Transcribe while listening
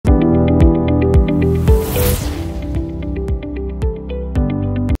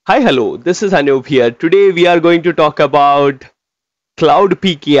Hi, hello, this is Anup here. Today we are going to talk about Cloud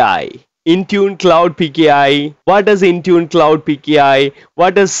PKI. Intune Cloud PKI. What is Intune Cloud PKI?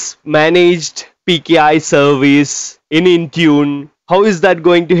 What is managed PKI service in Intune? How is that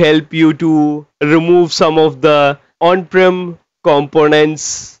going to help you to remove some of the on-prem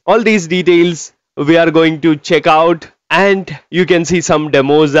components? All these details we are going to check out, and you can see some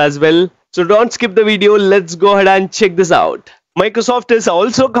demos as well. So don't skip the video. Let's go ahead and check this out. Microsoft is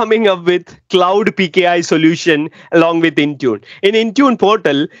also coming up with Cloud PKI solution along with Intune. In Intune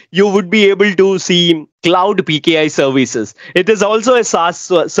portal, you would be able to see Cloud PKI services. It is also a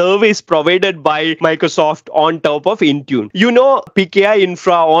SaaS service provided by Microsoft on top of Intune. You know, PKI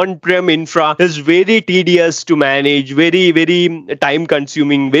infra, on-prem infra is very tedious to manage, very time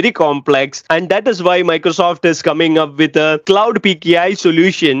consuming, very complex. And that is why Microsoft is coming up with a Cloud PKI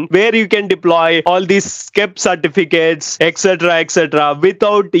solution where you can deploy all these SCEP certificates, etc.,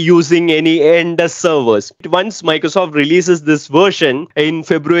 without using any end servers. Once Microsoft releases this version in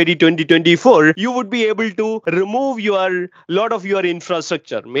February 2024, you would be able to remove your lot of your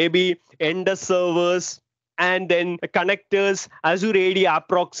infrastructure, maybe end servers, and then connectors, Azure AD app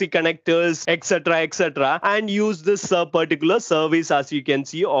proxy connectors, etc., and use this particular service as you can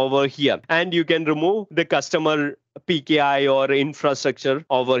see over here. And you can remove the customer PKI or infrastructure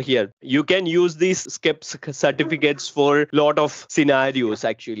over here. You can use these SCEP certificates for a lot of scenarios,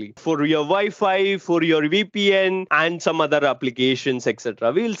 actually, for your Wi-Fi, for your VPN, and some other applications,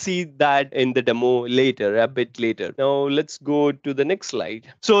 etc. We'll see that in the demo later, a bit later. Now let's go to the next slide.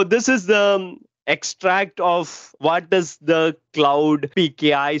 So this is the extract of what is the Cloud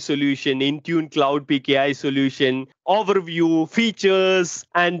PKI solution, Intune Cloud PKI solution, overview, features,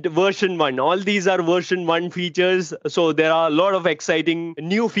 and version 1. All these are version 1 features. So there are a lot of exciting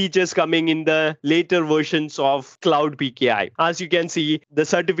new features coming in the later versions of Cloud PKI. As you can see, the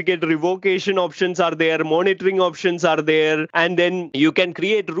certificate revocation options are there, monitoring options are there, and then you can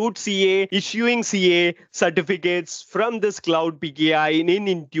create root CA, issuing CA certificates from this Cloud PKI in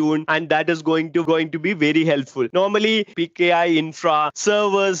Intune, and that is going to be very helpful. Normally, PKI infra,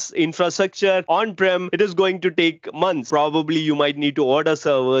 servers, infrastructure, on-prem, it is going to take months. Probably you might need to order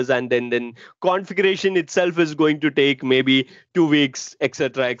servers, and then configuration itself is going to take maybe 2 weeks,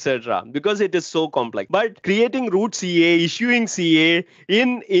 etc., because it is so complex. But creating root CA, issuing CA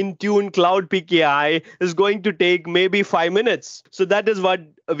in Intune Cloud PKI is going to take maybe 5 minutes. So that is what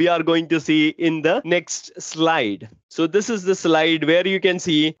we are going to see in the next slide. So this is the slide where you can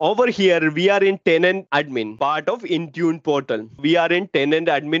see over here, we are in tenant admin part of Intune portal. We are in tenant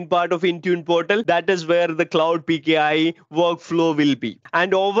admin part of Intune portal. That is where the Cloud PKI workflow will be.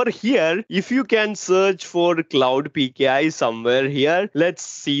 And over here, if you can search for Cloud PKI somewhere here, let's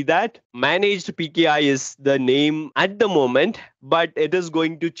see that. Managed PKI is the name at the moment, but it is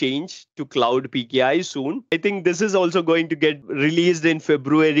going to change to Cloud PKI soon. I think this is also going to get released in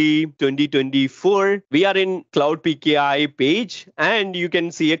February 2024. We are in Cloud PKI page, and you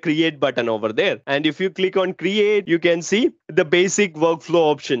can see a create button over there. And if you click on create, you can see the basic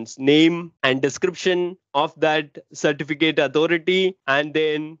workflow options, name and description of that certificate authority. And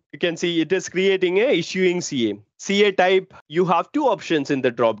then you can see it is creating a issuing CA. CA type, you have 2 options in the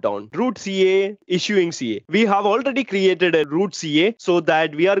drop down, root CA, issuing CA. We have already created a root CA, so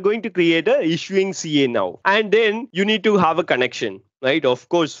that we are going to create a issuing CA now. And then you need to have a connection. Right, of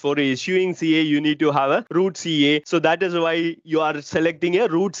course, for issuing CA, you need to have a root CA. So that is why you are selecting a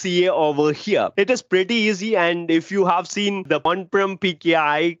root CA over here. It is pretty easy. And if you have seen the on-prem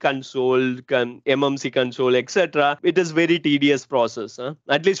PKI console, MMC console, etc., it is very tedious process,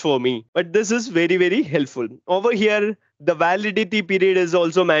 at least for me. But this is very helpful. Over here, the validity period is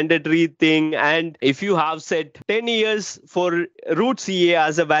also mandatory thing. And if you have set 10 years for root CA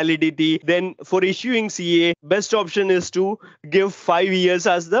as a validity, then for issuing CA, best option is to give 5 years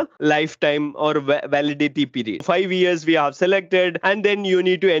as the lifetime or validity period. 5 years we have selected, and then you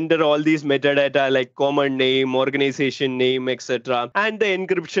need to enter all these metadata like common name, organization name, etc. And the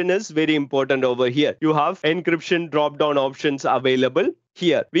encryption is very important over here. You have encryption drop-down options available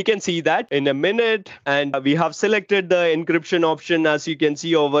here. We can see that in a minute, and we have selected the encryption option. As you can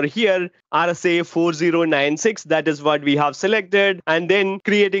see over here, RSA 4096, that is what we have selected, and then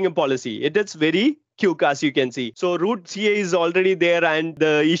creating a policy. It is very quick, as you can see. So root CA is already there, and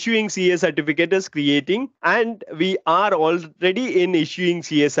the issuing CA certificate is creating, and we are already in issuing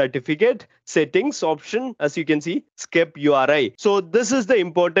CA certificate settings option, as you can see, SCEP URI. So this is the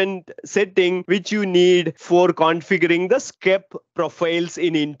important setting which you need for configuring the SCEP profiles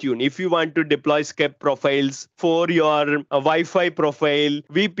in Intune. If you want to deploy SCEP profiles for your Wi-Fi profile,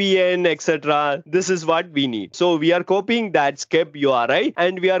 VPN, etc., this is what we need. So we are copying that SCEP URI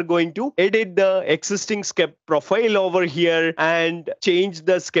and we are going to edit the existing SCEP profile over here and change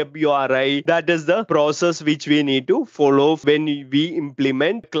the SCEP URI. That is the process which we need to follow when we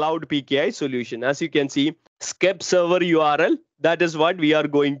implement Cloud PKI solution. As you can see, SCEP server URL, that is what we are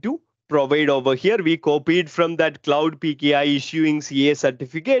going to provide over here. We copied from that Cloud PKI issuing CA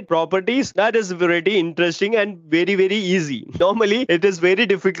certificate properties. That is very interesting and very easy. Normally, it is very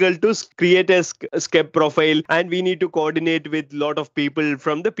difficult to create a SCEP profile and we need to coordinate with a lot of people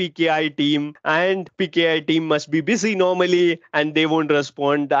from the PKI team, and PKI team must be busy normally and they won't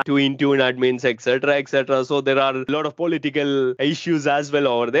respond to Intune admins, etc. So there are a lot of political issues as well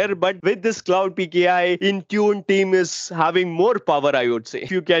over there. But with this Cloud PKI, Intune team is having more power, I would say.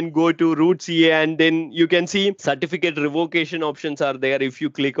 If you can go to root CA and then you can see certificate revocation options are there. If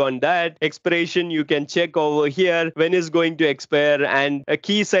you click on that, expiration, you can check over here when is going to expire, and a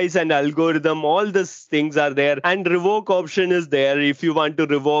key size and algorithm, all these things are there, and revoke option is there if you want to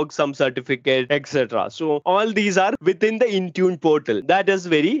revoke some certificate, etc. So all these are within the Intune portal. That is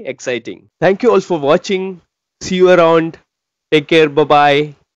very exciting. Thank you all for watching. See you around. Take care. Bye bye.